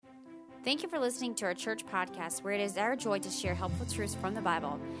Thank you for listening to our church podcast, where it is our joy to share helpful truths from the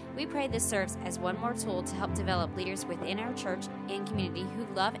Bible. We pray this serves as one more tool to help develop leaders within our church and community who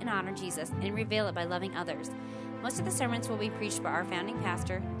love and honor Jesus and reveal it by loving others. Most of the sermons will be preached by our founding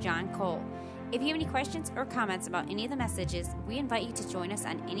pastor, John Cole. If you have any questions or comments about any of the messages, we invite you to join us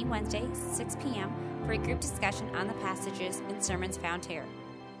on any Wednesday, 6 p.m., for a group discussion on the passages and sermons found here.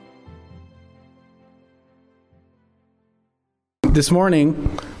 This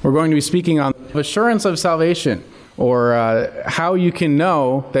morning, we're going to be speaking on assurance of salvation, or how you can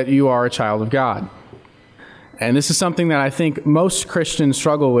know that you are a child of God. And this is something that I think most Christians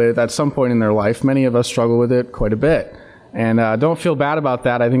struggle with at some point in their life. Many of us struggle with it quite a bit. And don't feel bad about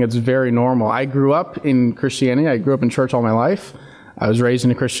that. I think it's very normal. I grew up in Christianity. I grew up in church all my life. I was raised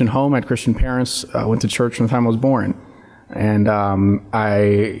in a Christian home. I had Christian parents. I went to church from the time I was born. And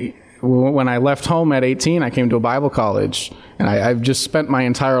when I left home at 18, I came to a Bible college. And I've just spent my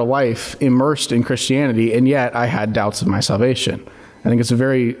entire life immersed in Christianity, and yet I had doubts of my salvation. I think it's a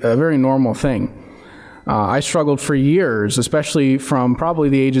very normal thing. I struggled for years, especially from probably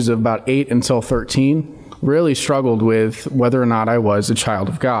the ages of about 8 until 13, really struggled with whether or not I was a child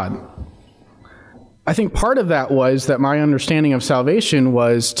of God. I think part of that was that my understanding of salvation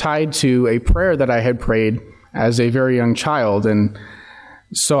was tied to a prayer that I had prayed as a very young child, and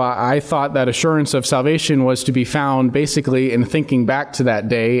so I thought that assurance of salvation was to be found basically in thinking back to that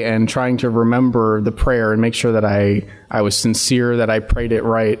day and trying to remember the prayer and make sure that I was sincere, that I prayed it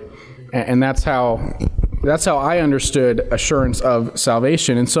right. And that's how I understood assurance of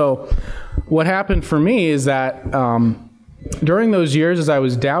salvation. And so what happened for me is that during those years as I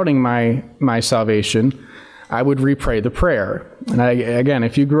was doubting my salvation, I would repray the prayer. And again,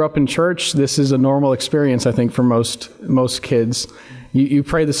 if you grew up in church, this is a normal experience, I think, for most kids. You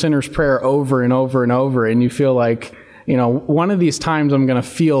pray the sinner's prayer over and over and over, and you feel like, one of these times I'm going to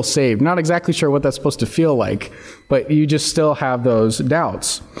feel saved. Not exactly sure what that's supposed to feel like, but you just still have those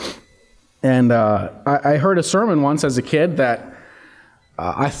doubts. And I heard a sermon once as a kid that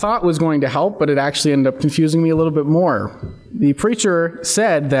I thought was going to help, but it actually ended up confusing me a little bit more. The preacher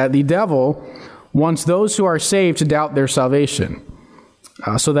said that the devil wants those who are saved to doubt their salvation.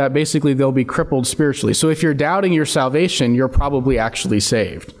 So that basically they'll be crippled spiritually. So if you're doubting your salvation, you're probably actually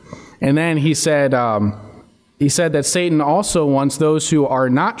saved. And then he said that Satan also wants those who are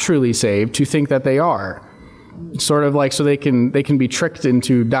not truly saved to think that they are. Sort of like so they can be tricked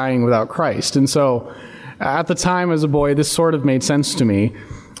into dying without Christ. And so at the time as a boy, this sort of made sense to me.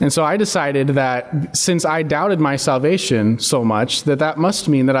 And so I decided that since I doubted my salvation so much, that must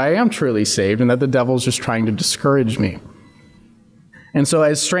mean that I am truly saved and that the devil's just trying to discourage me. And so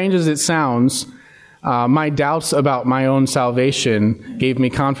as strange as it sounds, my doubts about my own salvation gave me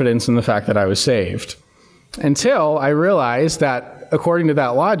confidence in the fact that I was saved. Until I realized that, according to that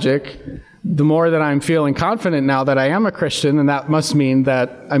logic, the more that I'm feeling confident now that I am a Christian, and that must mean that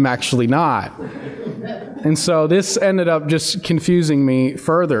I'm actually not. And so this ended up just confusing me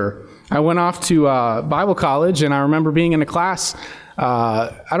further. I went off to Bible college, and I remember being in a class.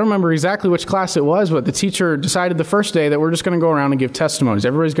 I don't remember exactly which class it was, but the teacher decided the first day that we're just going to go around and give testimonies.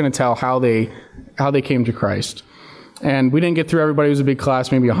 Everybody's going to tell how they came to Christ. And we didn't get through everybody. It was a big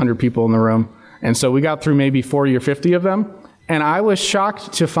class, maybe 100 people in the room. And so we got through maybe 40 or 50 of them. And I was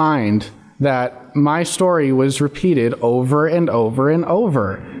shocked to find that my story was repeated over and over and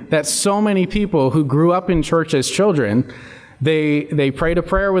over. That so many people who grew up in church as children, They prayed a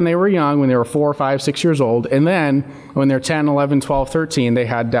prayer when they were young, when they were 4, 5, 6 years old, and then when they're 10, 11, 12, 13, they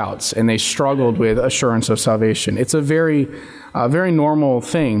had doubts, and they struggled with assurance of salvation. It's a very normal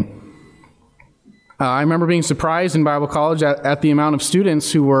thing. I remember being surprised in Bible college at the amount of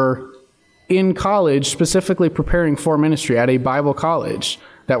students who were in college specifically preparing for ministry at a Bible college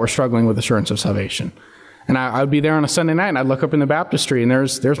that were struggling with assurance of salvation. And I would be there on a Sunday night, and I'd look up in the baptistry, and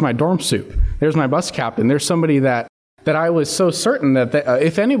there's my dorm soup. There's my bus captain. There's somebody that I was so certain that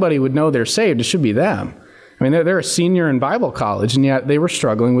if anybody would know they're saved, it should be them. I mean, they're a senior in Bible college, and yet they were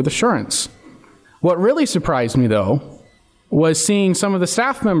struggling with assurance. What really surprised me, though, was seeing some of the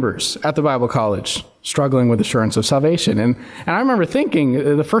staff members at the Bible college struggling with assurance of salvation. And I remember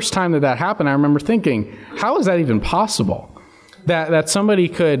thinking, the first time that happened, I remember thinking, how is that even possible? That somebody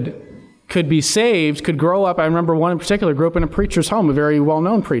could be saved, could grow up. I remember one in particular grew up in a preacher's home, a very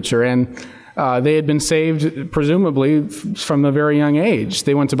well-known preacher, and they had been saved, presumably, from a very young age.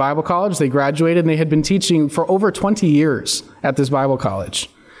 They went to Bible college, they graduated, and they had been teaching for over 20 years at this Bible college.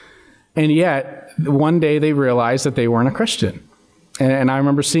 And yet, one day they realized that they weren't a Christian. And I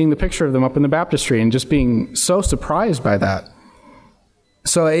remember seeing the picture of them up in the baptistry and just being so surprised by that.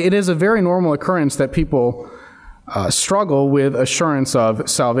 So it is a very normal occurrence that people struggle with assurance of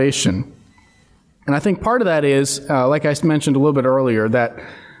salvation. And I think part of that is, like I mentioned a little bit earlier, that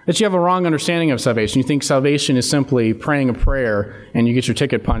you have a wrong understanding of salvation. You think salvation is simply praying a prayer and you get your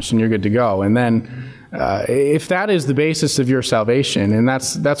ticket punched and you're good to go. And then if that is the basis of your salvation, and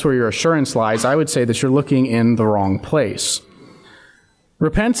that's where your assurance lies, I would say that you're looking in the wrong place.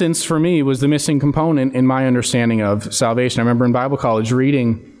 Repentance, for me, was the missing component in my understanding of salvation. I remember in Bible college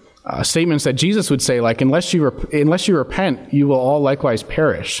reading statements that Jesus would say, like, unless you repent, you will all likewise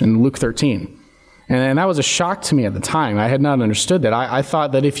perish, in Luke 13. And that was a shock to me at the time. I had not understood that. I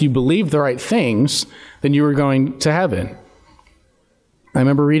thought that if you believed the right things, then you were going to heaven. I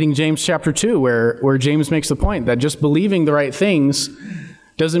remember reading James chapter 2, where James makes the point that just believing the right things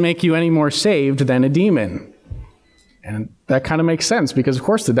doesn't make you any more saved than a demon. And that kind of makes sense because, of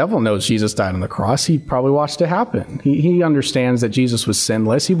course, the devil knows Jesus died on the cross. He probably watched it happen. He understands that Jesus was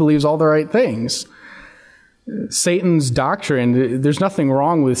sinless. He believes all the right things. Satan's doctrine, there's nothing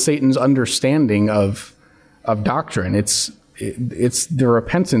wrong with Satan's understanding of doctrine. It's the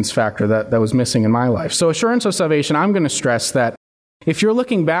repentance factor that was missing in my life. So assurance of salvation, I'm going to stress that if you're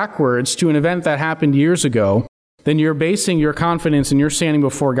looking backwards to an event that happened years ago, then you're basing your confidence and you're standing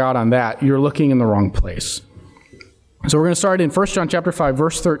before God on that. You're looking in the wrong place. So we're going to start in 1 John chapter 5,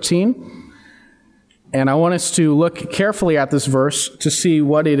 verse 13. And I want us to look carefully at this verse to see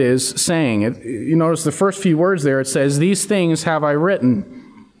what it is saying. You notice the first few words there, it says, "These things have I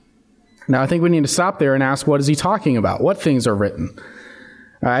written." Now, I think we need to stop there and ask, what is he talking about? What things are written?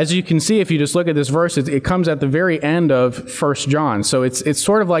 As you can see, if you just look at this verse, it comes at the very end of 1 John. So it's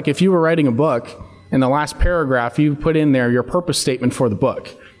sort of like if you were writing a book, in the last paragraph, you put in there your purpose statement for the book.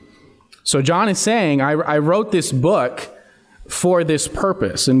 So John is saying, I wrote this book for this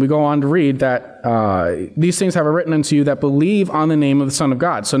purpose. And we go on to read that these things have I written unto you that believe on the name of the Son of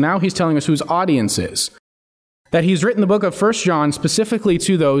God. So now he's telling us whose audience is. That he's written the book of 1 John specifically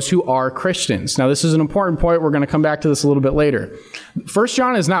to those who are Christians. Now this is an important point. We're going to come back to this a little bit later. 1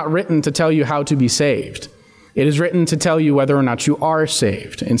 John is not written to tell you how to be saved. It is written to tell you whether or not you are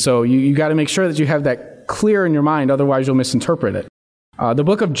saved. And so you got to make sure that you have that clear in your mind, otherwise you'll misinterpret it. The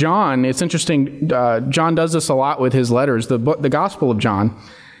book of John, it's interesting, John does this a lot with his letters. The Gospel of John,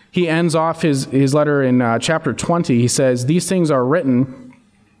 he ends off his letter in chapter 20. He says, "These things are written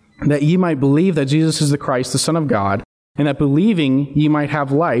that ye might believe that Jesus is the Christ, the Son of God, and that believing ye might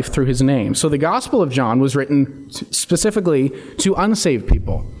have life through his name." So the Gospel of John was written specifically to unsaved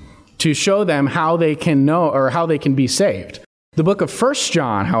people, to show them how they can know or how they can be saved. The book of 1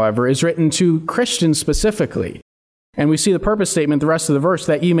 John, however, is written to Christians specifically. And we see the purpose statement, the rest of the verse,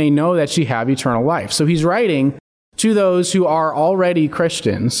 that ye may know that ye have eternal life. So he's writing to those who are already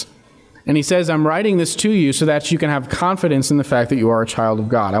Christians. And he says, I'm writing this to you so that you can have confidence in the fact that you are a child of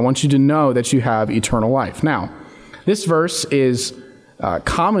God. I want you to know that you have eternal life. Now, this verse is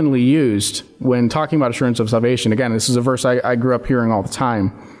commonly used when talking about assurance of salvation. Again, this is a verse I grew up hearing all the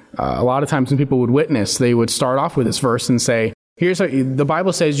time. A lot of times when people would witness, they would start off with this verse and say, here's how the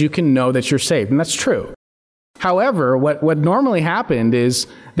Bible says you can know that you're saved. And that's true. However, what normally happened is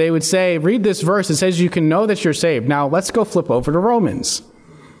they would say, read this verse, it says you can know that you're saved. Now let's go flip over to Romans.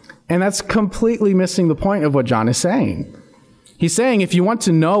 And that's completely missing the point of what John is saying. He's saying if you want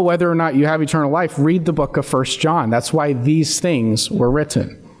to know whether or not you have eternal life, read the book of 1 John. That's why these things were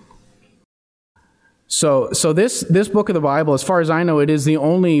written. So this book of the Bible, as far as I know, it is the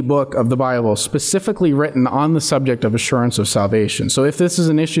only book of the Bible specifically written on the subject of assurance of salvation. So if this is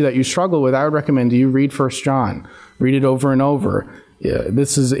an issue that you struggle with, I would recommend you read 1 John. Read it over and over.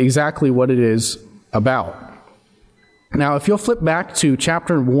 This is exactly what it is about. Now, if you'll flip back to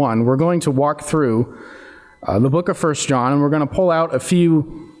chapter 1, we're going to walk through the book of 1 John, and we're going to pull out a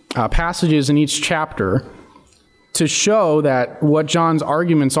few passages in each chapter to show that what John's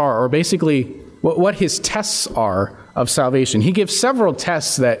arguments are, or basically what his tests are of salvation. He gives several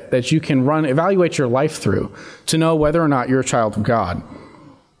tests that you can evaluate your life through to know whether or not you're a child of God.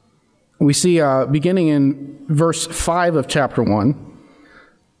 We see, beginning in verse 5 of chapter 1,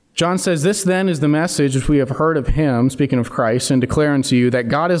 John says, "This then is the message which we have heard of him," speaking of Christ, "and declare unto you that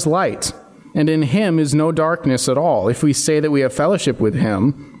God is light, and in him is no darkness at all. If we say that we have fellowship with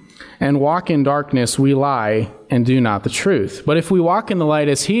him and walk in darkness, we lie and do not the truth. But if we walk in the light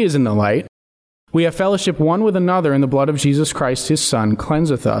as he is in the light, we have fellowship one with another, and the blood of Jesus Christ, his Son,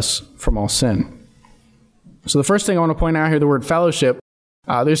 cleanseth us from all sin." So the first thing I want to point out here, the word fellowship,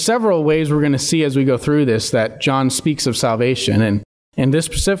 there's several ways we're going to see as we go through this that John speaks of salvation. And in this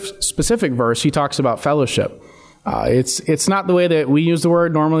specific verse, he talks about fellowship. It's not the way that we use the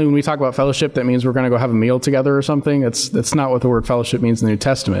word. Normally when we talk about fellowship, that means we're going to go have a meal together or something. That's not what the word fellowship means in the New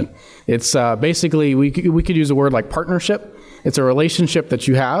Testament. It's basically, we could use a word like partnership. It's a relationship that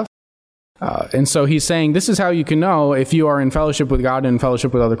you have. And so he's saying this is how you can know if you are in fellowship with God and in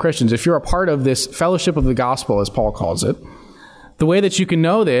fellowship with other Christians. If you're a part of this fellowship of the gospel, as Paul calls it, the way that you can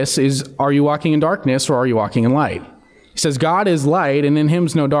know this is, are you walking in darkness or are you walking in light? He says, God is light, and in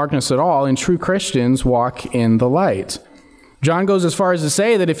him's no darkness at all, and true Christians walk in the light. John goes as far as to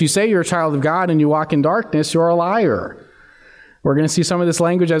say that if you say you're a child of God and you walk in darkness, you're a liar. We're going to see some of this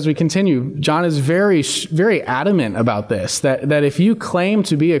language as we continue. John is very, very adamant about this, that if you claim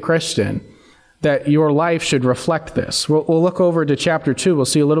to be a Christian, that your life should reflect this. We'll look over to chapter 2. We'll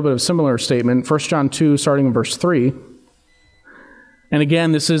see a little bit of similar statement. 1 John 2, starting in verse 3. And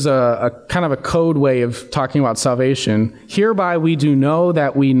again, this is a kind of a code way of talking about salvation. Hereby we do know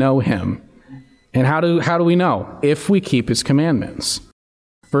that we know him. And how do we know? If we keep his commandments.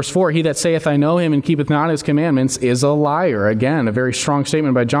 Verse 4, he that saith, I know him, and keepeth not his commandments, is a liar. Again, a very strong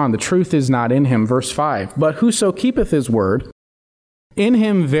statement by John. The truth is not in him. Verse 5, but whoso keepeth his word, in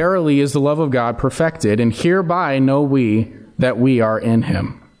him verily is the love of God perfected, and hereby know we that we are in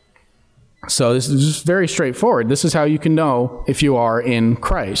him. So this is just very straightforward. This is how you can know if you are in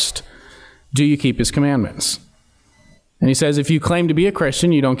Christ. Do you keep his commandments? And he says, if you claim to be a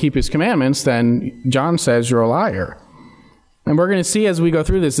Christian, you don't keep his commandments, then John says you're a liar. And we're going to see as we go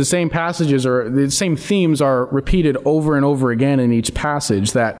through this, the same passages or the same themes are repeated over and over again in each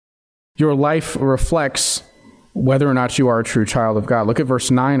passage, that your life reflects whether or not you are a true child of God. Look at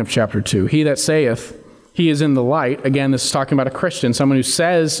verse 9 of chapter 2. He that saith, he is in the light. Again, this is talking about a Christian, someone who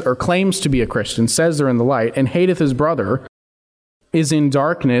says or claims to be a Christian, says they're in the light, and hateth his brother, is in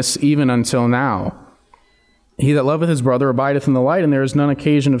darkness even until now. He that loveth his brother abideth in the light, and there is none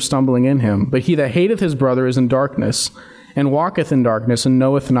occasion of stumbling in him. But he that hateth his brother is in darkness, and walketh in darkness, and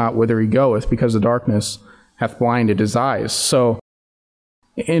knoweth not whither he goeth, because the darkness hath blinded his eyes. So,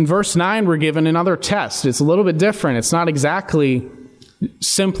 in verse 9, we're given another test. It's a little bit different. It's not exactly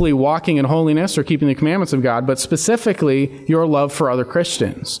simply walking in holiness or keeping the commandments of God, but specifically your love for other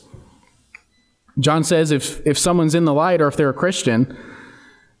Christians. John says if someone's in the light or if they're a Christian,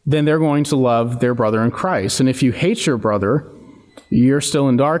 then they're going to love their brother in Christ. And if you hate your brother, you're still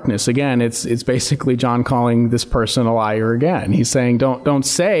in darkness. Again, it's basically John calling this person a liar again. He's saying don't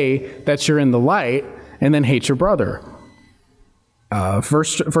say that you're in the light and then hate your brother. 1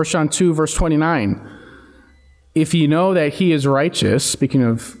 John 2, verse 29. If ye know that he is righteous, speaking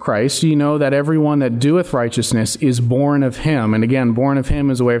of Christ, ye know that everyone that doeth righteousness is born of him. And again, born of him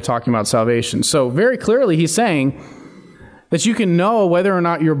is a way of talking about salvation. So very clearly he's saying that you can know whether or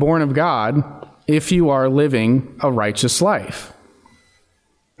not you're born of God if you are living a righteous life.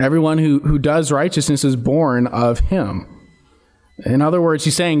 Everyone who does righteousness is born of him. In other words,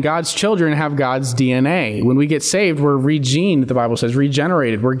 he's saying God's children have God's DNA. When we get saved, we're regened, the Bible says,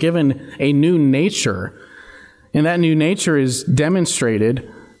 regenerated. We're given a new nature. And that new nature is demonstrated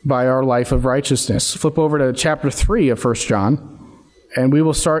by our life of righteousness. Flip over to chapter 3 of 1 John, and we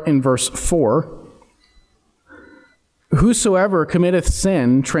will start in verse 4. Whosoever committeth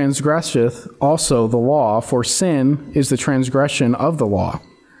sin transgresseth also the law, for sin is the transgression of the law.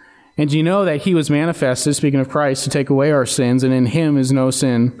 And ye know that he was manifested, speaking of Christ, to take away our sins, and in him is no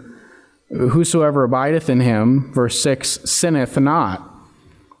sin. Whosoever abideth in him, verse 6, sinneth not.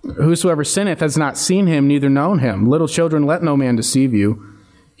 Whosoever sinneth has not seen him, neither known him. Little children, let no man deceive you.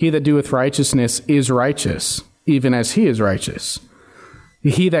 He that doeth righteousness is righteous, even as he is righteous.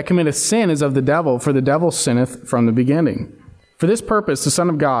 He that committeth sin is of the devil, for the devil sinneth from the beginning. For this purpose the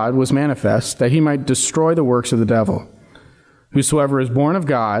Son of God was manifest, that he might destroy the works of the devil. Whosoever is born of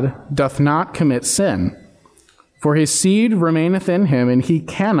God doth not commit sin, for his seed remaineth in him, and he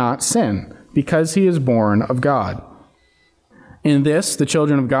cannot sin, because he is born of God. In this the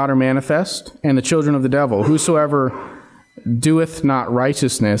children of God are manifest, and the children of the devil. Whosoever doeth not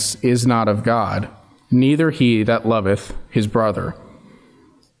righteousness is not of God, neither he that loveth his brother.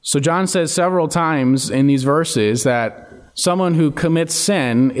 So John says several times in these verses that someone who commits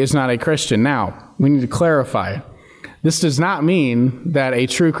sin is not a Christian. Now, we need to clarify. This does not mean that a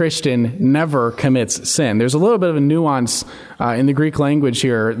true Christian never commits sin. There's a little bit of a nuance in the Greek language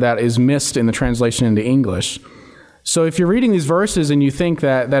here that is missed in the translation into English. So if you're reading these verses and you think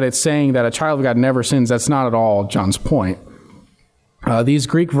that it's saying that a child of God never sins, that's not at all John's point. These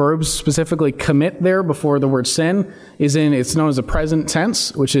Greek verbs, specifically commit there before the word sin, it's known as a present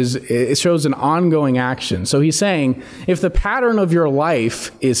tense, which is, it shows an ongoing action. So he's saying, if the pattern of your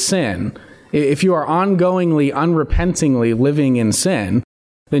life is sin, if you are ongoingly, unrepentingly living in sin,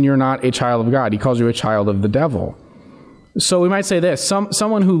 then you're not a child of God. He calls you a child of the devil. So we might say this,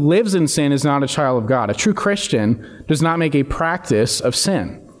 someone who lives in sin is not a child of God. A true Christian does not make a practice of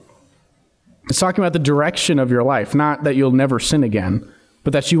sin. It's talking about the direction of your life, not that you'll never sin again,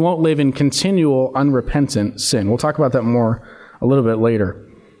 but that you won't live in continual, unrepentant sin. We'll talk about that more a little bit later.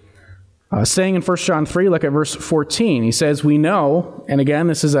 Staying in 1 John 3, look at verse 14. He says, we know, and again,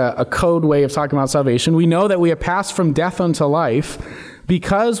 this is a code way of talking about salvation, we know that we have passed from death unto life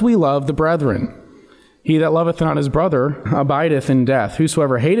because we love the brethren. He that loveth not his brother abideth in death.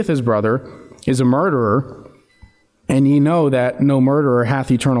 Whosoever hateth his brother is a murderer, and ye know that no murderer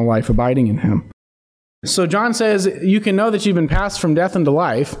hath eternal life abiding in him. So John says you can know that you've been passed from death unto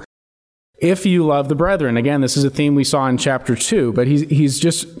life if you love the brethren. Again, this is a theme we saw in chapter 2, but he's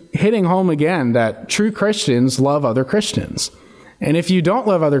just hitting home again that true Christians love other Christians. And if you don't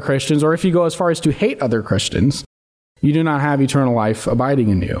love other Christians, or if you go as far as to hate other Christians, you do not have eternal life abiding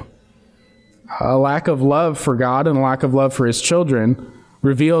in you. A lack of love for God and a lack of love for his children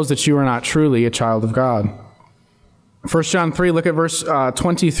reveals that you are not truly a child of God. 1 John 3, look at verse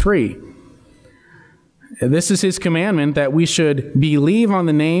 23. This is his commandment, that we should believe on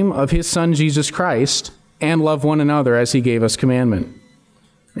the name of his Son Jesus Christ and love one another as he gave us commandment.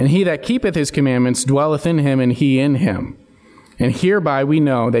 And he that keepeth his commandments dwelleth in him, and he in him. And hereby we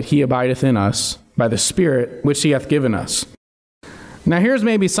know that he abideth in us by the Spirit which he hath given us. Now here's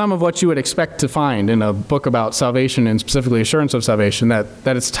maybe some of what you would expect to find in a book about salvation, and specifically assurance of salvation, that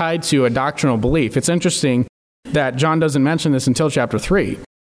it's tied to a doctrinal belief. It's interesting that John doesn't mention this until chapter 3.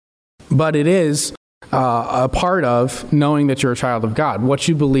 But it is a part of knowing that you're a child of God, what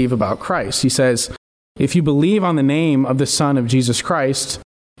you believe about Christ. He says, if you believe on the name of the Son of Jesus Christ,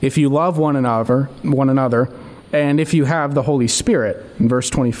 if you love one another, and if you have the Holy Spirit, in verse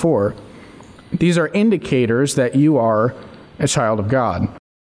 24, these are indicators that you are a child of God.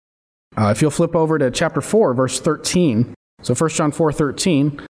 If you'll flip over to chapter 4, verse 13, so 1 John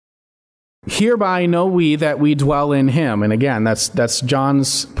 4:13, hereby know we that we dwell in him. And again, that's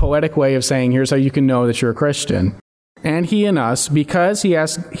John's poetic way of saying, here's how you can know that you're a Christian. And he in us, because he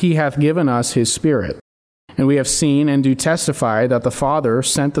hath given us his Spirit. And we have seen and do testify that the Father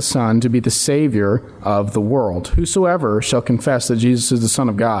sent the Son to be the Savior of the world. Whosoever shall confess that Jesus is the Son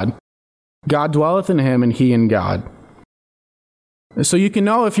of God, God dwelleth in him, and he in God. So you can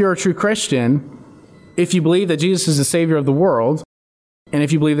know if you're a true Christian if you believe that Jesus is the Savior of the world, and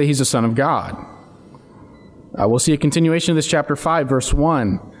if you believe that he's the Son of God. We'll see a continuation of this chapter 5, verse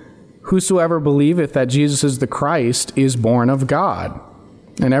 1. Whosoever believeth that Jesus is the Christ is born of God.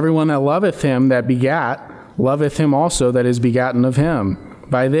 And everyone that loveth him that begat, loveth him also that is begotten of him.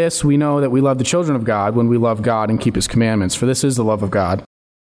 By this we know that we love the children of God, when we love God and keep his commandments. For this is the love of God,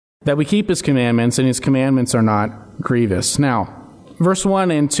 that we keep his commandments, and his commandments are not grievous. Now, verse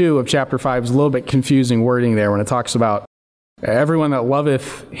 1 and 2 of chapter 5 is a little bit confusing wording there when it talks about everyone that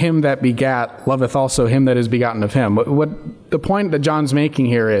loveth him that begat, loveth also him that is begotten of him. What the point that John's making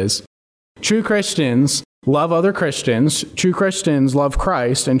here is, true Christians love other Christians, true Christians love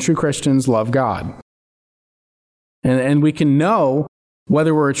Christ, and true Christians love God. And we can know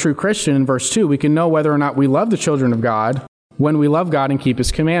whether we're a true Christian in verse 2. We can know whether or not we love the children of God when we love God and keep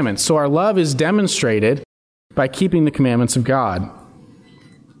his commandments. So our love is demonstrated by keeping the commandments of God.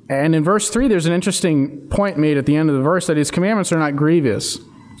 And in verse 3, there's an interesting point made at the end of the verse, that his commandments are not grievous.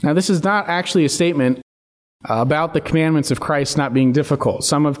 Now, this is not actually a statement about the commandments of Christ not being difficult.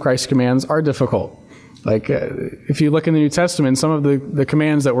 Some of Christ's commands are difficult. Like, if you look in the New Testament, some of the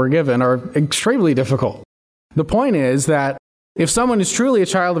commands that were given are extremely difficult. The point is that if someone is truly a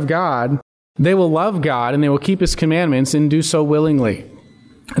child of God, they will love God and they will keep his commandments and do so willingly.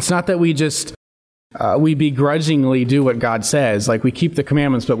 It's not that we just we begrudgingly do what God says, like we keep the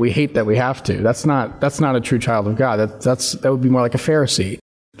commandments, but we hate that we have to. That's not a true child of God. That would be more like a Pharisee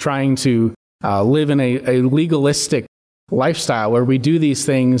trying to live in a legalistic lifestyle where we do these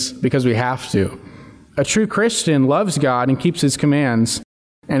things because we have to. A true Christian loves God and keeps his commands,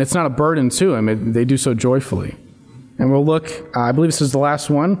 and it's not a burden to him. They do so joyfully. And we'll look, I believe this is the last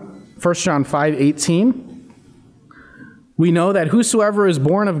one, 1 John 5:18. We know that whosoever is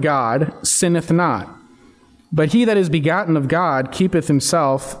born of God sinneth not, but he that is begotten of God keepeth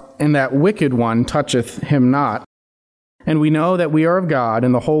himself, and that wicked one toucheth him not. And we know that we are of God,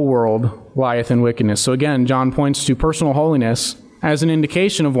 and the whole world lieth in wickedness. So again, John points to personal holiness as an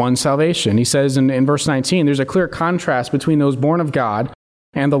indication of one's salvation. He says in verse 19, there's a clear contrast between those born of God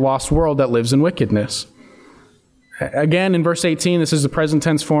and the lost world that lives in wickedness. Again, in verse 18, this is the present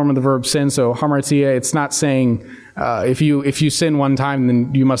tense form of the verb sin, so hamartia. It's not saying if you sin one time,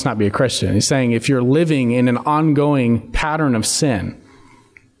 then you must not be a Christian. He's saying if you're living in an ongoing pattern of sin,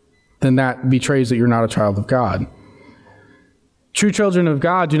 then that betrays that you're not a child of God. True children of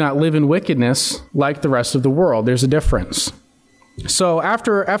God do not live in wickedness like the rest of the world. There's a difference. So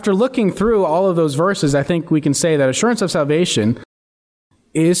after looking through all of those verses, I think we can say that assurance of salvation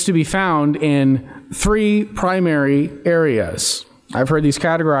is to be found in three primary areas. I've heard these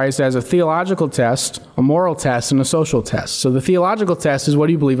categorized as a theological test, a moral test, and a social test. So the theological test is, what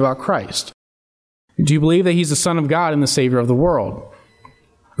do you believe about Christ? Do you believe that he's the Son of God and the Savior of the world?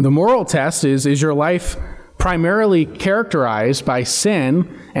 The moral test is your life primarily characterized by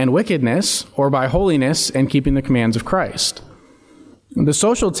sin and wickedness, or by holiness and keeping the commands of Christ? The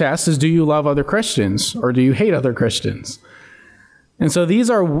social test is, do you love other Christians, or do you hate other Christians? And so these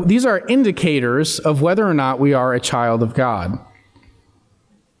are indicators of whether or not we are a child of God.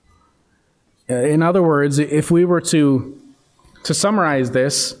 In other words, if we were to summarize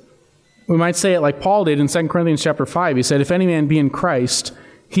this, we might say it like Paul did in 2 Corinthians chapter 5. He said, if any man be in Christ,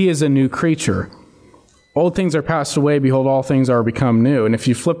 he is a new creature. Old things are passed away, behold, all things are become new. And if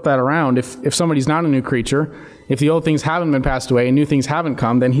you flip that around, if somebody's not a new creature, if the old things haven't been passed away and new things haven't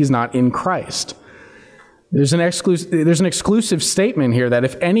come, then he's not in Christ. There's an exclusive statement here that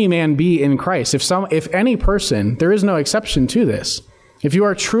if any man be in Christ, if any person, there is no exception to this. If you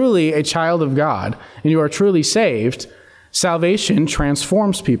are truly a child of God and you are truly saved, salvation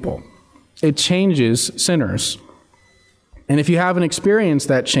transforms people. It changes sinners. And if you haven't experienced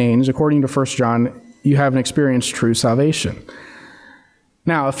that change, according to 1 John, you haven't experienced true salvation.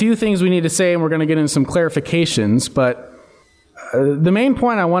 Now, a few things we need to say, and we're going to get into some clarifications, but the main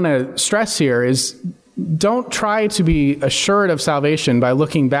point I want to stress here is, don't try to be assured of salvation by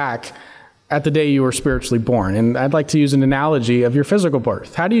looking back at the day you were spiritually born. And I'd like to use an analogy of your physical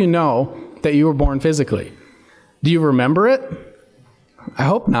birth. How do you know that you were born physically? Do you remember it? I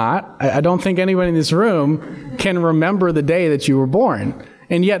hope not. I don't think anybody in this room can remember the day that you were born.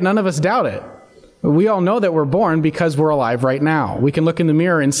 And yet none of us doubt it. We all know that we're born because we're alive right now. We can look in the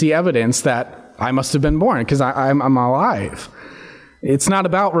mirror and see evidence that I must have been born because I'm alive. It's not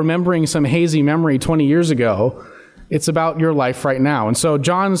about remembering some hazy memory 20 years ago. It's about your life right now. And so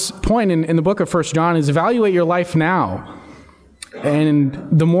John's point in the book of 1 John is, evaluate your life now. And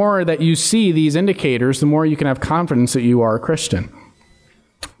the more that you see these indicators, the more you can have confidence that you are a Christian.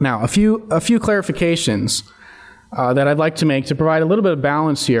 Now, a few clarifications that I'd like to make to provide a little bit of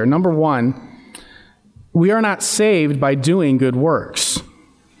balance here. Number one, we are not saved by doing good works.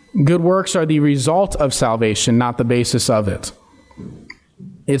 Good works are the result of salvation, not the basis of it.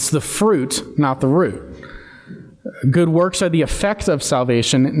 It's the fruit, not the root. Good works are the effect of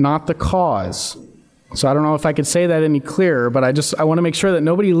salvation, not the cause. So I don't know if I could say that any clearer, but I want to make sure that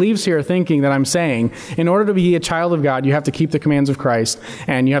nobody leaves here thinking that I'm saying, in order to be a child of God, you have to keep the commands of Christ,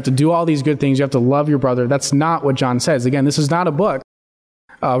 and you have to do all these good things, you have to love your brother. That's not what John says. Again, this is not a book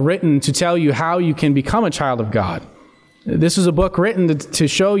written to tell you how you can become a child of God. This is a book written to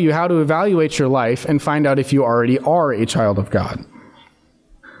show you how to evaluate your life and find out if you already are a child of God.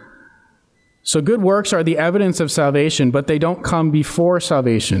 So good works are the evidence of salvation, but they don't come before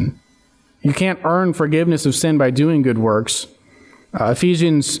salvation. You can't earn forgiveness of sin by doing good works.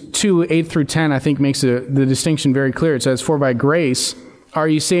 Ephesians 2, 8 through 10, I think, makes the distinction very clear. It says, for by grace are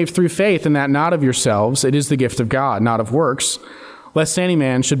ye saved through faith, and that not of yourselves. It is the gift of God, not of works, lest any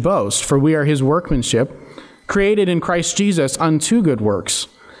man should boast. For we are his workmanship, created in Christ Jesus unto good works,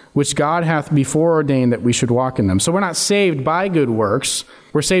 which God hath before ordained that we should walk in them. So we're not saved by good works.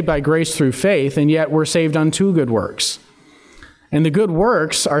 We're saved by grace through faith, and yet we're saved unto good works. And the good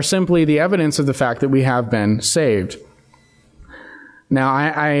works are simply the evidence of the fact that we have been saved. Now,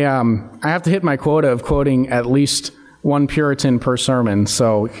 I have to hit my quota of quoting at least one Puritan per sermon.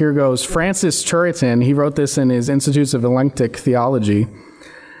 So here goes. Francis Turretin, he wrote this in his Institutes of Eclectic Theology.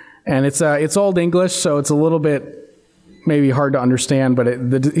 And it's Old English, so it's a little bit maybe hard to understand, but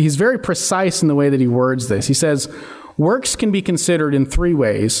he's very precise in the way that he words this. He says, works can be considered in three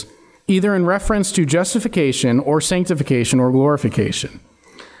ways, either in reference to justification or sanctification or glorification.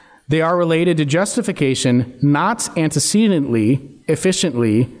 They are related to justification not antecedently,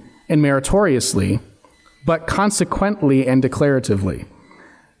 efficiently, and meritoriously, but consequently and declaratively.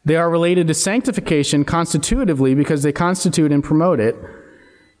 They are related to sanctification constitutively because they constitute and promote it.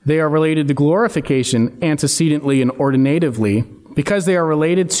 They are related to glorification antecedently and ordinatively because they are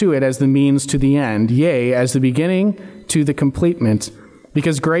related to it as the means to the end, yea, as the beginning to the completement,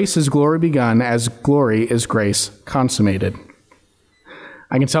 because grace is glory begun as glory is grace consummated.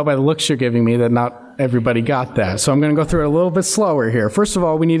 I can tell by the looks you're giving me that not everybody got that. So I'm going to go through it a little bit slower here. First of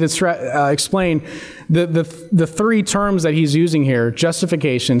all, we need to explain the three terms that he's using here: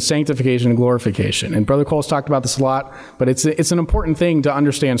 justification, sanctification, and glorification. And Brother Cole's talked about this a lot, but it's an important thing to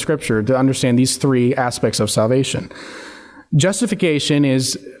understand Scripture, to understand these three aspects of salvation. Justification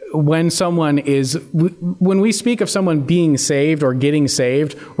is when we speak of someone being saved or getting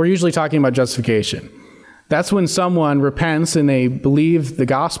saved, we're usually talking about justification. That's when someone repents and they believe the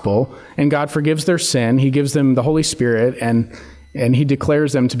gospel, and God forgives their sin. He gives them the Holy Spirit, and he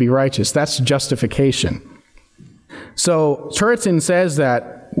declares them to be righteous. That's justification. So Turretin says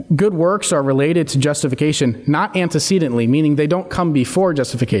that good works are related to justification, not antecedently, meaning they don't come before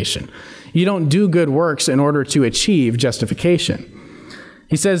justification. You don't do good works in order to achieve justification.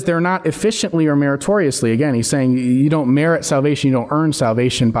 He says they're not efficiently or meritoriously. Again, he's saying you don't merit salvation, you don't earn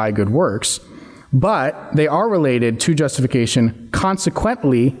salvation by good works. But they are related to justification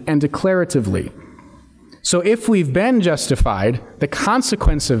consequently and declaratively. So if we've been justified, the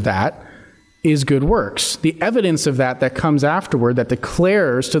consequence of that is good works. The evidence of that comes afterward, that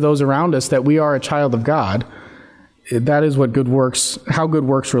declares to those around us that we are a child of God, that is what good works, how good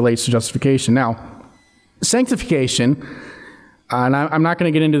works relates to justification. Now, sanctification, and I'm not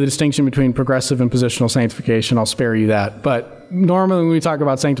going to get into the distinction between progressive and positional sanctification. I'll spare you that. But normally when we talk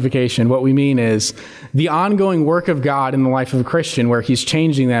about sanctification, what we mean is the ongoing work of God in the life of a Christian where he's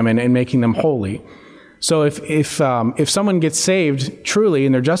changing them and making them holy. So if someone gets saved truly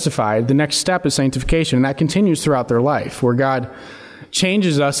and they're justified, the next step is sanctification, and that continues throughout their life, where God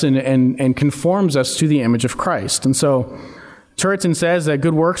changes us and conforms us to the image of Christ. And so Turretin says that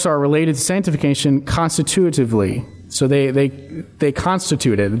good works are related to sanctification constitutively. So they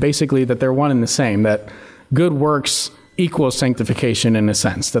constitute it, basically that they're one and the same, that good works equals sanctification in a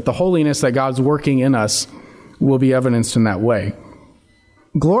sense, that the holiness that God's working in us will be evidenced in that way.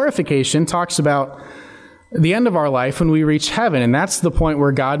 Glorification talks about the end of our life when we reach heaven, and that's the point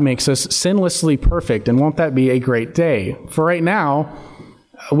where God makes us sinlessly perfect, and won't that be a great day? For right now,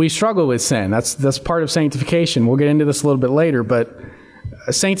 we struggle with sin. That's part of sanctification. We'll get into this a little bit later, but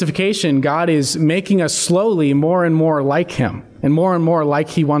sanctification, God is making us slowly more and more like him, and more like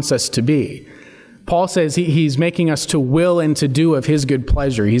he wants us to be. Paul says he's making us to will and to do of his good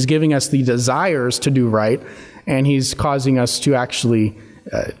pleasure. He's giving us the desires to do right, and he's causing us to actually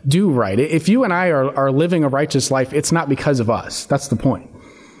do right. If you and I are living a righteous life, it's not because of us. That's the point.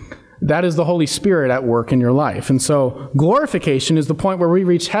 That is the Holy Spirit at work in your life. And so glorification is the point where we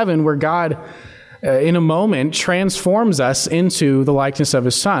reach heaven, where God in a moment transforms us into the likeness of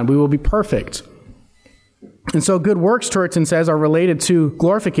his Son. We will be perfect. And so good works, Turretin says, are related to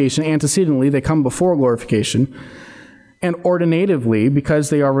glorification antecedently. They come before glorification. And ordinatively, because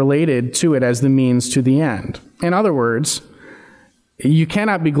they are related to it as the means to the end. In other words, you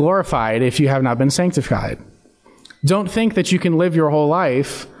cannot be glorified if you have not been sanctified. Don't think that you can live your whole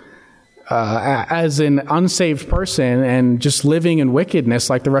life as an unsaved person and just living in wickedness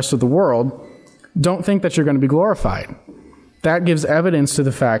like the rest of the world. Don't think that you're going to be glorified. That gives evidence to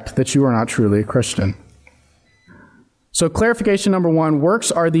the fact that you are not truly a Christian. So clarification number one,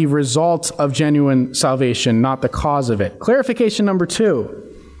 works are the result of genuine salvation, not the cause of it. Clarification number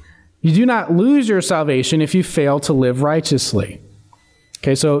two, you do not lose your salvation if you fail to live righteously.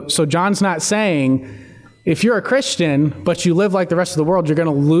 Okay, so John's not saying if you're a Christian but you live like the rest of the world, you're going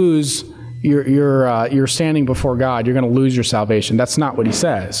to lose your standing before God. You're going to lose your salvation. That's not what he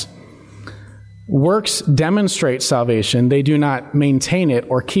says. Works demonstrate salvation. They do not maintain it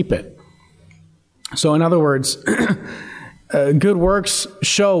or keep it. So in other words, good works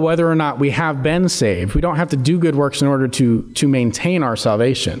show whether or not we have been saved. We don't have to do good works in order to maintain our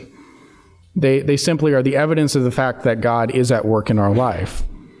salvation. They simply are the evidence of the fact that God is at work in our life.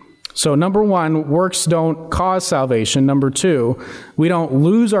 So number one, works don't cause salvation. Number two, we don't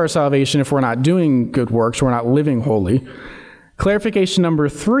lose our salvation if we're not doing good works, we're not living holy. Clarification number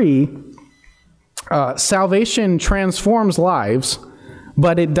three, salvation transforms lives,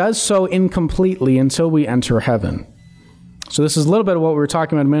 but it does so incompletely until we enter heaven. So this is a little bit of what we were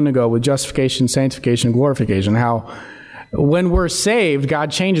talking about a minute ago with justification, sanctification, glorification, how when we're saved,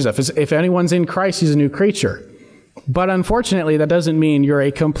 God changes us. If anyone's in Christ, he's a new creature. But unfortunately, that doesn't mean you're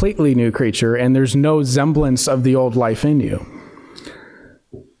a completely new creature and there's no semblance of the old life in you.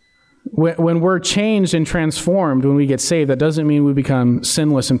 When we're changed and transformed, when we get saved, that doesn't mean we become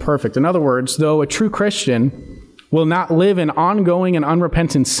sinless and perfect. In other words, though a true Christian will not live in ongoing and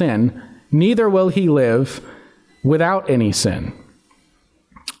unrepentant sin, neither will he live without any sin.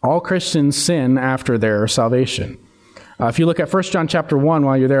 All Christians sin after their salvation. If you look at 1 John chapter 1,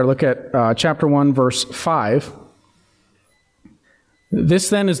 while you're there, look at chapter 1, verse 5. This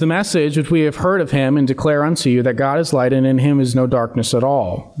then is the message which we have heard of him and declare unto you, that God is light and in him is no darkness at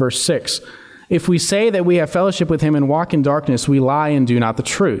all. Verse 6, if we say that we have fellowship with him and walk in darkness, we lie and do not the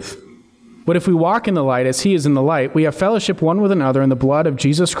truth. But if we walk in the light as he is in the light, we have fellowship one with another, and the blood of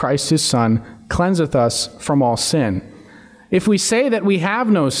Jesus Christ his Son cleanseth us from all sin. If we say that we have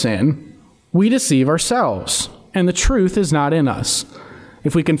no sin, we deceive ourselves, and the truth is not in us.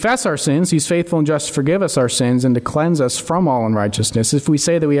 If we confess our sins, he's faithful and just to forgive us our sins and to cleanse us from all unrighteousness. If we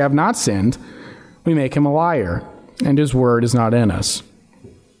say that we have not sinned, we make him a liar, and his word is not in us.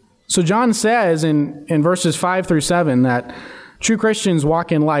 So John says in verses 5 through 7 that true Christians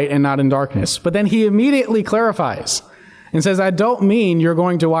walk in light and not in darkness. But then he immediately clarifies and says, I don't mean you're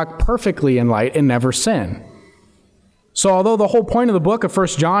going to walk perfectly in light and never sin. So although the whole point of the book of 1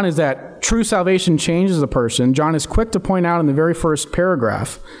 John is that true salvation changes a person, John is quick to point out in the very first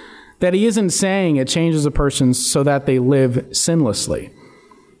paragraph that he isn't saying it changes a person so that they live sinlessly.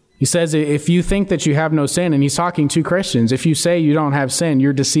 He says if you think that you have no sin, and he's talking to Christians, if you say you don't have sin,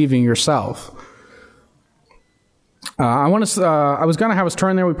 you're deceiving yourself. I was going to have us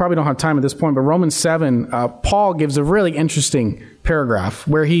turn there. We probably don't have time at this point, but Romans 7, Paul gives a really interesting paragraph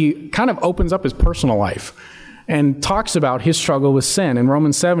where he kind of opens up his personal life and talks about his struggle with sin. In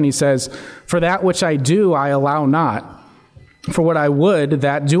Romans 7, he says, for that which I do, I allow not. For what I would,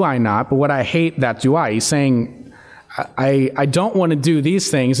 that do I not. But what I hate, that do I. He's saying, I don't want to do these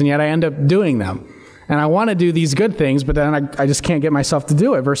things, and yet I end up doing them. And I want to do these good things, but then I just can't get myself to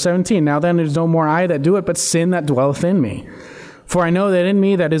do it. Verse 17, now then there's no more I that do it, but sin that dwelleth in me. For I know that in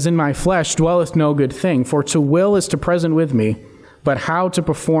me that is in my flesh dwelleth no good thing. For to will is to present with me, but how to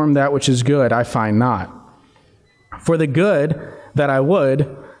perform that which is good I find not. For the good that I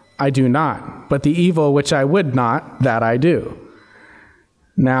would, I do not, but the evil which I would not, that I do.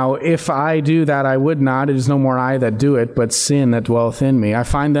 Now, if I do that I would not, it is no more I that do it, but sin that dwelleth in me. I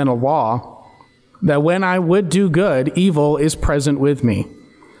find then a law, that when I would do good, evil is present with me.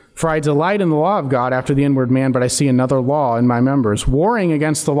 For I delight in the law of God after the inward man, but I see another law in my members, warring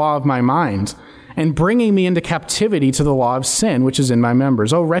against the law of my mind, and bringing me into captivity to the law of sin, which is in my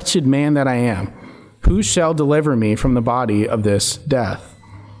members. O wretched man that I am! Who shall deliver me from the body of this death?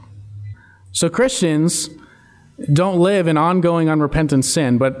 So Christians don't live in ongoing unrepentant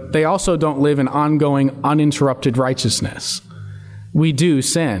sin, but they also don't live in ongoing uninterrupted righteousness. We do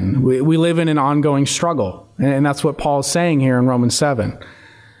sin. We live in an ongoing struggle. And that's what Paul's saying here in Romans 7.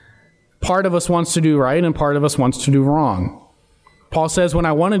 Part of us wants to do right, and part of us wants to do wrong. Paul says, when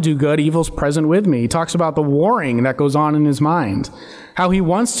I want to do good, evil's present with me. He talks about the warring that goes on in his mind. How he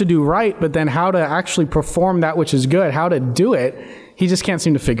wants to do right, but then how to actually perform that which is good, how to do it, he just can't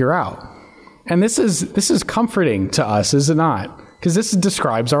seem to figure out. And this is comforting to us, is it not? Because this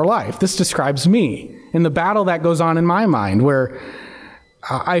describes our life. This describes me in the battle that goes on in my mind, where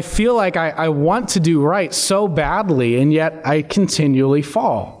I feel like I want to do right so badly, and yet I continually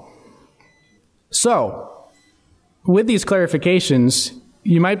fall. So, with these clarifications,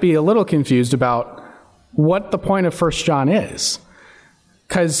 you might be a little confused about what the point of 1 John is.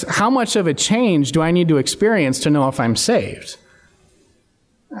 Because how much of a change do I need to experience to know if I'm saved?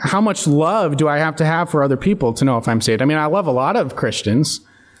 How much love do I have to have for other people to know if I'm saved? I mean, I love a lot of Christians.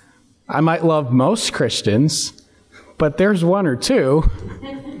 I might love most Christians, but there's one or two.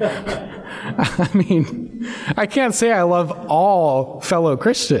 I mean, I can't say I love all fellow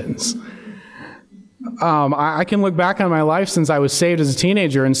Christians. I can look back on my life since I was saved as a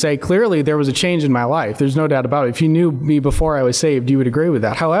teenager and say, clearly there was a change in my life. There's no doubt about it. If you knew me before I was saved, you would agree with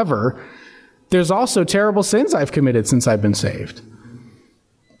that. However, there's also terrible sins I've committed since I've been saved.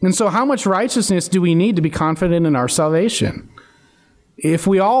 And so how much righteousness do we need to be confident in our salvation? If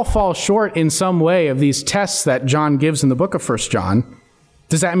we all fall short in some way of these tests that John gives in the book of 1 John,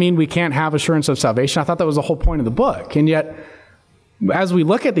 does that mean we can't have assurance of salvation? I thought that was the whole point of the book. And yet, as we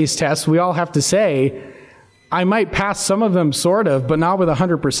look at these tests, we all have to say, I might pass some of them sort of, but not with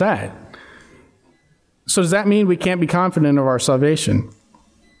 100%. So does that mean we can't be confident of our salvation?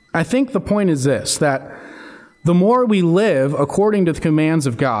 I think the point is this, that the more we live according to the commands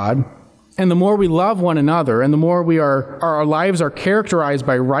of God, and the more we love one another, and the more our lives are characterized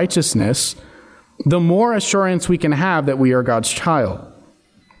by righteousness, the more assurance we can have that we are God's child.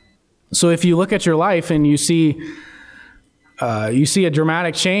 So if you look at your life and you see a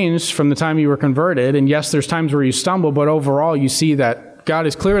dramatic change from the time you were converted, and yes, there's times where you stumble, but overall you see that God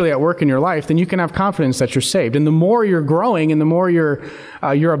is clearly at work in your life, then you can have confidence that you're saved. And the more you're growing and the more you're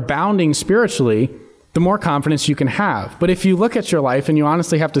abounding spiritually, the more confidence you can have. But if you look at your life and you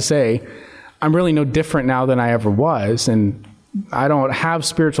honestly have to say, I'm really no different now than I ever was, and I don't have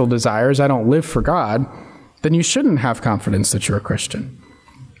spiritual desires, I don't live for God, then you shouldn't have confidence that you're a Christian.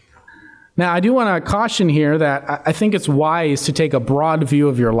 Now, I do want to caution here that I think it's wise to take a broad view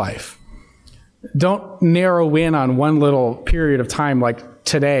of your life. Don't narrow in on one little period of time like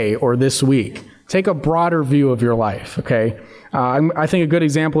today or this week. Take a broader view of your life, okay? I think a good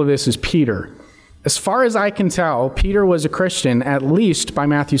example of this is Peter. As far as I can tell, Peter was a Christian at least by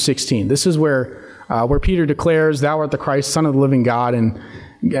Matthew 16. This is where Peter declares, "Thou art the Christ, Son of the living God,"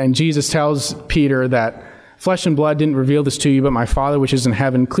 and Jesus tells Peter that flesh and blood didn't reveal this to you, but my Father which is in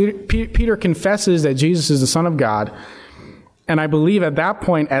heaven. Peter confesses that Jesus is the Son of God, and I believe at that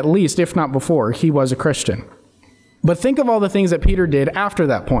point, at least, if not before, he was a Christian. But think of all the things that Peter did after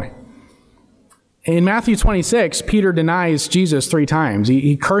that point. In Matthew 26, Peter denies Jesus 3 times.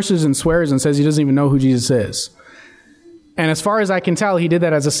 He curses and swears and says he doesn't even know who Jesus is. And as far as I can tell, he did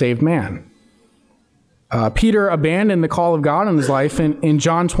that as a saved man. Peter abandoned the call of God in his life. In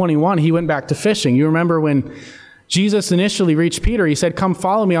John 21, he went back to fishing. You remember when Jesus initially reached Peter, he said, "Come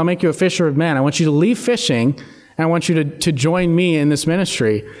follow me, I'll make you a fisher of men. I want you to leave fishing, and I want you to join me in this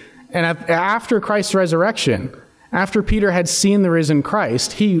ministry." And after Christ's resurrection, after Peter had seen the risen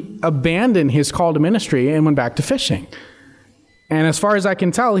Christ, he abandoned his call to ministry and went back to fishing. And as far as I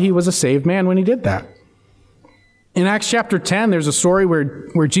can tell, he was a saved man when he did that. In Acts chapter 10, there's a story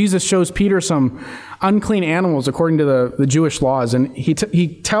where Jesus shows Peter some unclean animals according to the Jewish laws, and he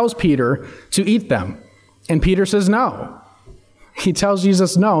tells Peter to eat them. And Peter says no. He tells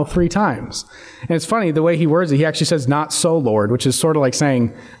Jesus no 3 times. And it's funny, the way he words it, he actually says, "Not so, Lord," which is sort of like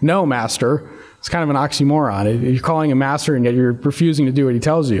saying, "No, Master." It's kind of an oxymoron. You're calling him Master, and yet you're refusing to do what he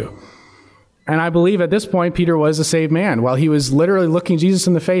tells you. And I believe at this point, Peter was a saved man, while he was literally looking Jesus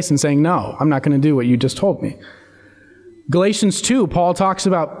in the face and saying, "No, I'm not going to do what you just told me." Galatians 2, Paul talks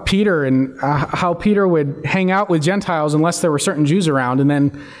about Peter and how Peter would hang out with Gentiles unless there were certain Jews around, and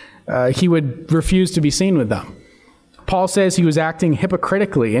then he would refuse to be seen with them. Paul says he was acting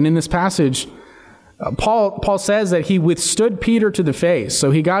hypocritically, and in this passage, Paul says that he withstood Peter to the face.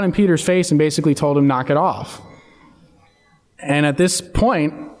 So he got in Peter's face and basically told him, "Knock it off." And at this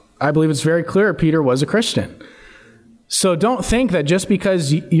point, I believe it's very clear Peter was a Christian. So don't think that just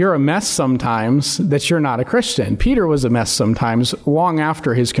because you're a mess sometimes that you're not a Christian. Peter was a mess sometimes long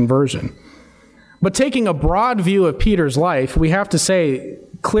after his conversion. But taking a broad view of Peter's life, we have to say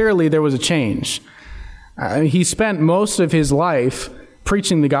clearly there was a change. He spent most of his life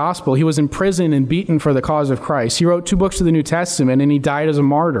preaching the gospel. He was in prison and beaten for the cause of Christ. He wrote 2 books of the New Testament, and he died as a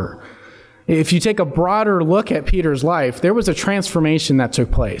martyr. If you take a broader look at Peter's life, there was a transformation that took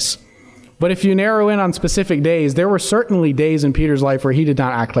place. But if you narrow in on specific days, there were certainly days in Peter's life where he did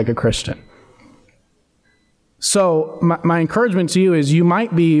not act like a Christian. So my encouragement to you is you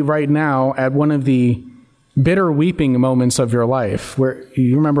might be right now at one of the bitter weeping moments of your life, where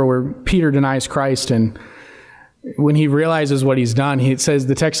you remember where Peter denies Christ, and when he realizes what he's done,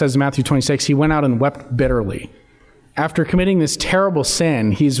 the text says in Matthew 26, he went out and wept bitterly. After committing this terrible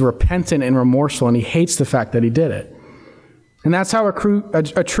sin, he's repentant and remorseful, and he hates the fact that he did it. And that's how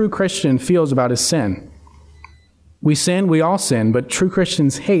a true Christian feels about his sin. We sin, we all sin, but true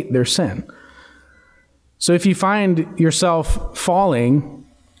Christians hate their sin. So if you find yourself falling,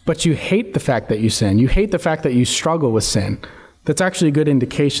 but you hate the fact that you sin, you hate the fact that you struggle with sin, that's actually a good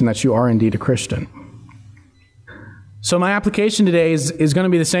indication that you are indeed a Christian. So my application today is going to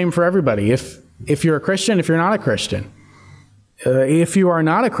be the same for everybody. If you're a Christian, if you're not a Christian. If you are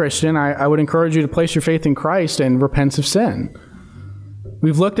not a Christian, I would encourage you to place your faith in Christ and repent of sin.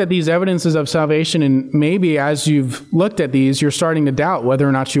 We've looked at these evidences of salvation, and maybe as you've looked at these, you're starting to doubt whether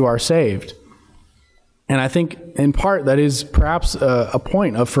or not you are saved. And I think in part that is perhaps a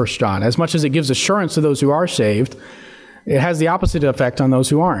point of 1 John. As much as it gives assurance to those who are saved, it has the opposite effect on those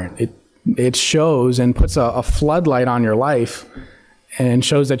who aren't. It shows and puts a floodlight on your life and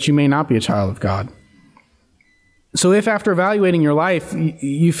shows that you may not be a child of God. So if after evaluating your life,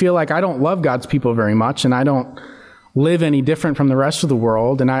 you feel like I don't love God's people very much, and I don't live any different from the rest of the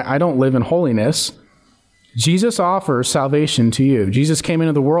world, and I don't live in holiness, Jesus offers salvation to you. Jesus came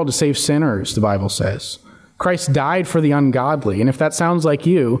into the world to save sinners, the Bible says. Christ died for the ungodly, and if that sounds like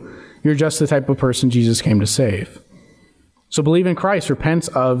you, you're just the type of person Jesus came to save. So believe in Christ, repent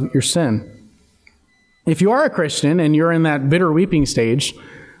of your sin. If you are a Christian and you're in that bitter weeping stage,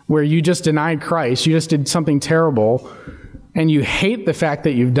 where you just denied Christ, you just did something terrible, and you hate the fact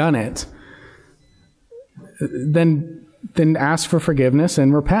that you've done it, then ask for forgiveness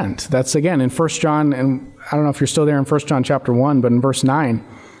and repent. That's again in 1 John, and I don't know if you're still there in 1 John chapter 1, but in verse 9,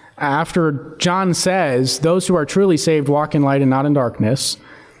 after John says, those who are truly saved walk in light and not in darkness,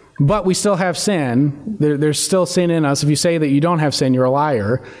 but we still have sin, there's still sin in us. If you say that you don't have sin, you're a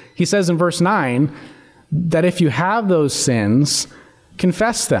liar. He says in verse 9, that if you have those sins,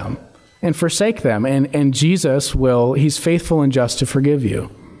 confess them and forsake them. And Jesus he's faithful and just to forgive you.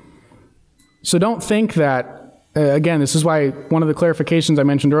 So don't think that, again, this is why one of the clarifications I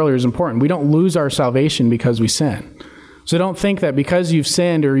mentioned earlier is important. We don't lose our salvation because we sin. So don't think that because you've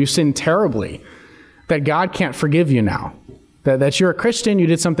sinned or you sinned terribly, that God can't forgive you now. That you're a Christian, you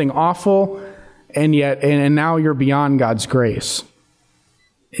did something awful, and now you're beyond God's grace.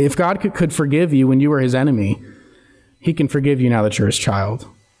 If God could forgive you when you were his enemy, he can forgive you now that you're his child.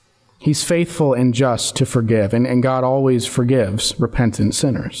 He's faithful and just to forgive, and God always forgives repentant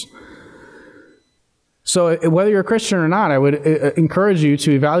sinners. So whether you're a Christian or not, I would encourage you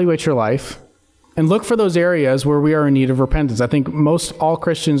to evaluate your life and look for those areas where we are in need of repentance. I think all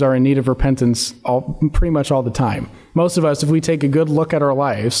Christians are in need of repentance pretty much all the time. Most of us, if we take a good look at our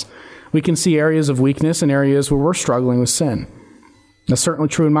lives, we can see areas of weakness and areas where we're struggling with sin. That's certainly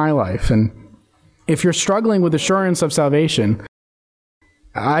true in my life. And if you're struggling with assurance of salvation,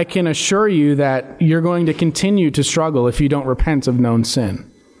 I can assure you that you're going to continue to struggle if you don't repent of known sin.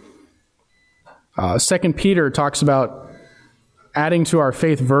 2 Peter talks about adding to our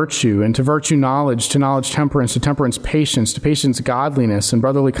faith virtue, and to virtue knowledge, to knowledge temperance, to temperance patience, to patience godliness, and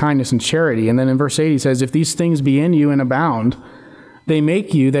brotherly kindness and charity. And then in verse 8 he says, if these things be in you and abound, they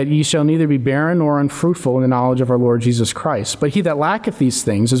make you that ye shall neither be barren nor unfruitful in the knowledge of our Lord Jesus Christ. But he that lacketh these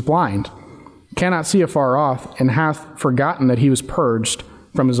things is blind, cannot see afar off, and hath forgotten that he was purged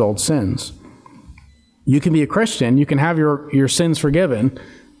from his old sins. You can be a Christian, you can have your sins forgiven,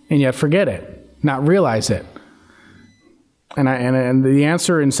 and yet forget it, not realize it. And the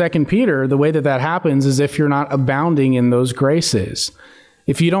answer in 2 Peter, the way that happens is if you're not abounding in those graces.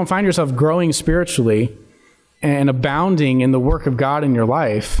 If you don't find yourself growing spiritually and abounding in the work of God in your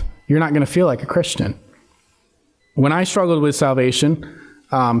life, you're not going to feel like a Christian. When I struggled with salvation,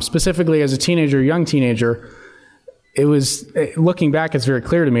 specifically as a teenager, young teenager, looking back, it's very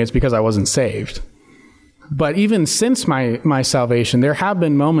clear to me it's because I wasn't saved. But even since my salvation, there have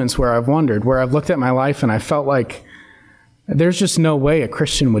been moments where I've wondered, where I've looked at my life and I felt like there's just no way a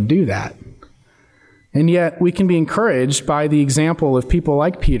Christian would do that. And yet we can be encouraged by the example of people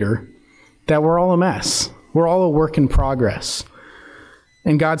like Peter that we're all a mess. We're all a work in progress.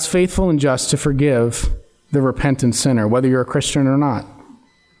 And God's faithful and just to forgive the repentant sinner, whether you're a Christian or not.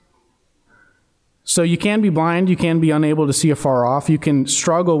 So you can be blind, you can be unable to see afar off, you can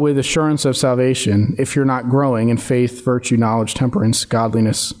struggle with assurance of salvation if you're not growing in faith, virtue, knowledge, temperance,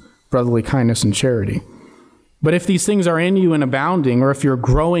 godliness, brotherly kindness, and charity. But if these things are in you and abounding, or if you're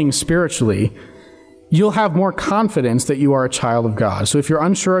growing spiritually, you'll have more confidence that you are a child of God. So if you're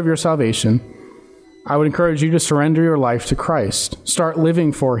unsure of your salvation, I would encourage you to surrender your life to Christ. Start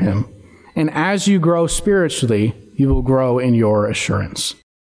living for him. And as you grow spiritually, you will grow in your assurance.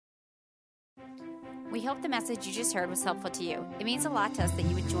 We hope the message you just heard was helpful to you. It means a lot to us that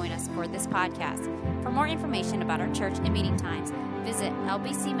you would join us for this podcast. For more information about our church and meeting times, visit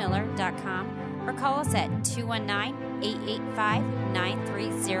lbcmiller.com or call us at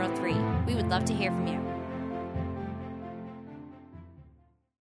 219-885-9303. We would love to hear from you.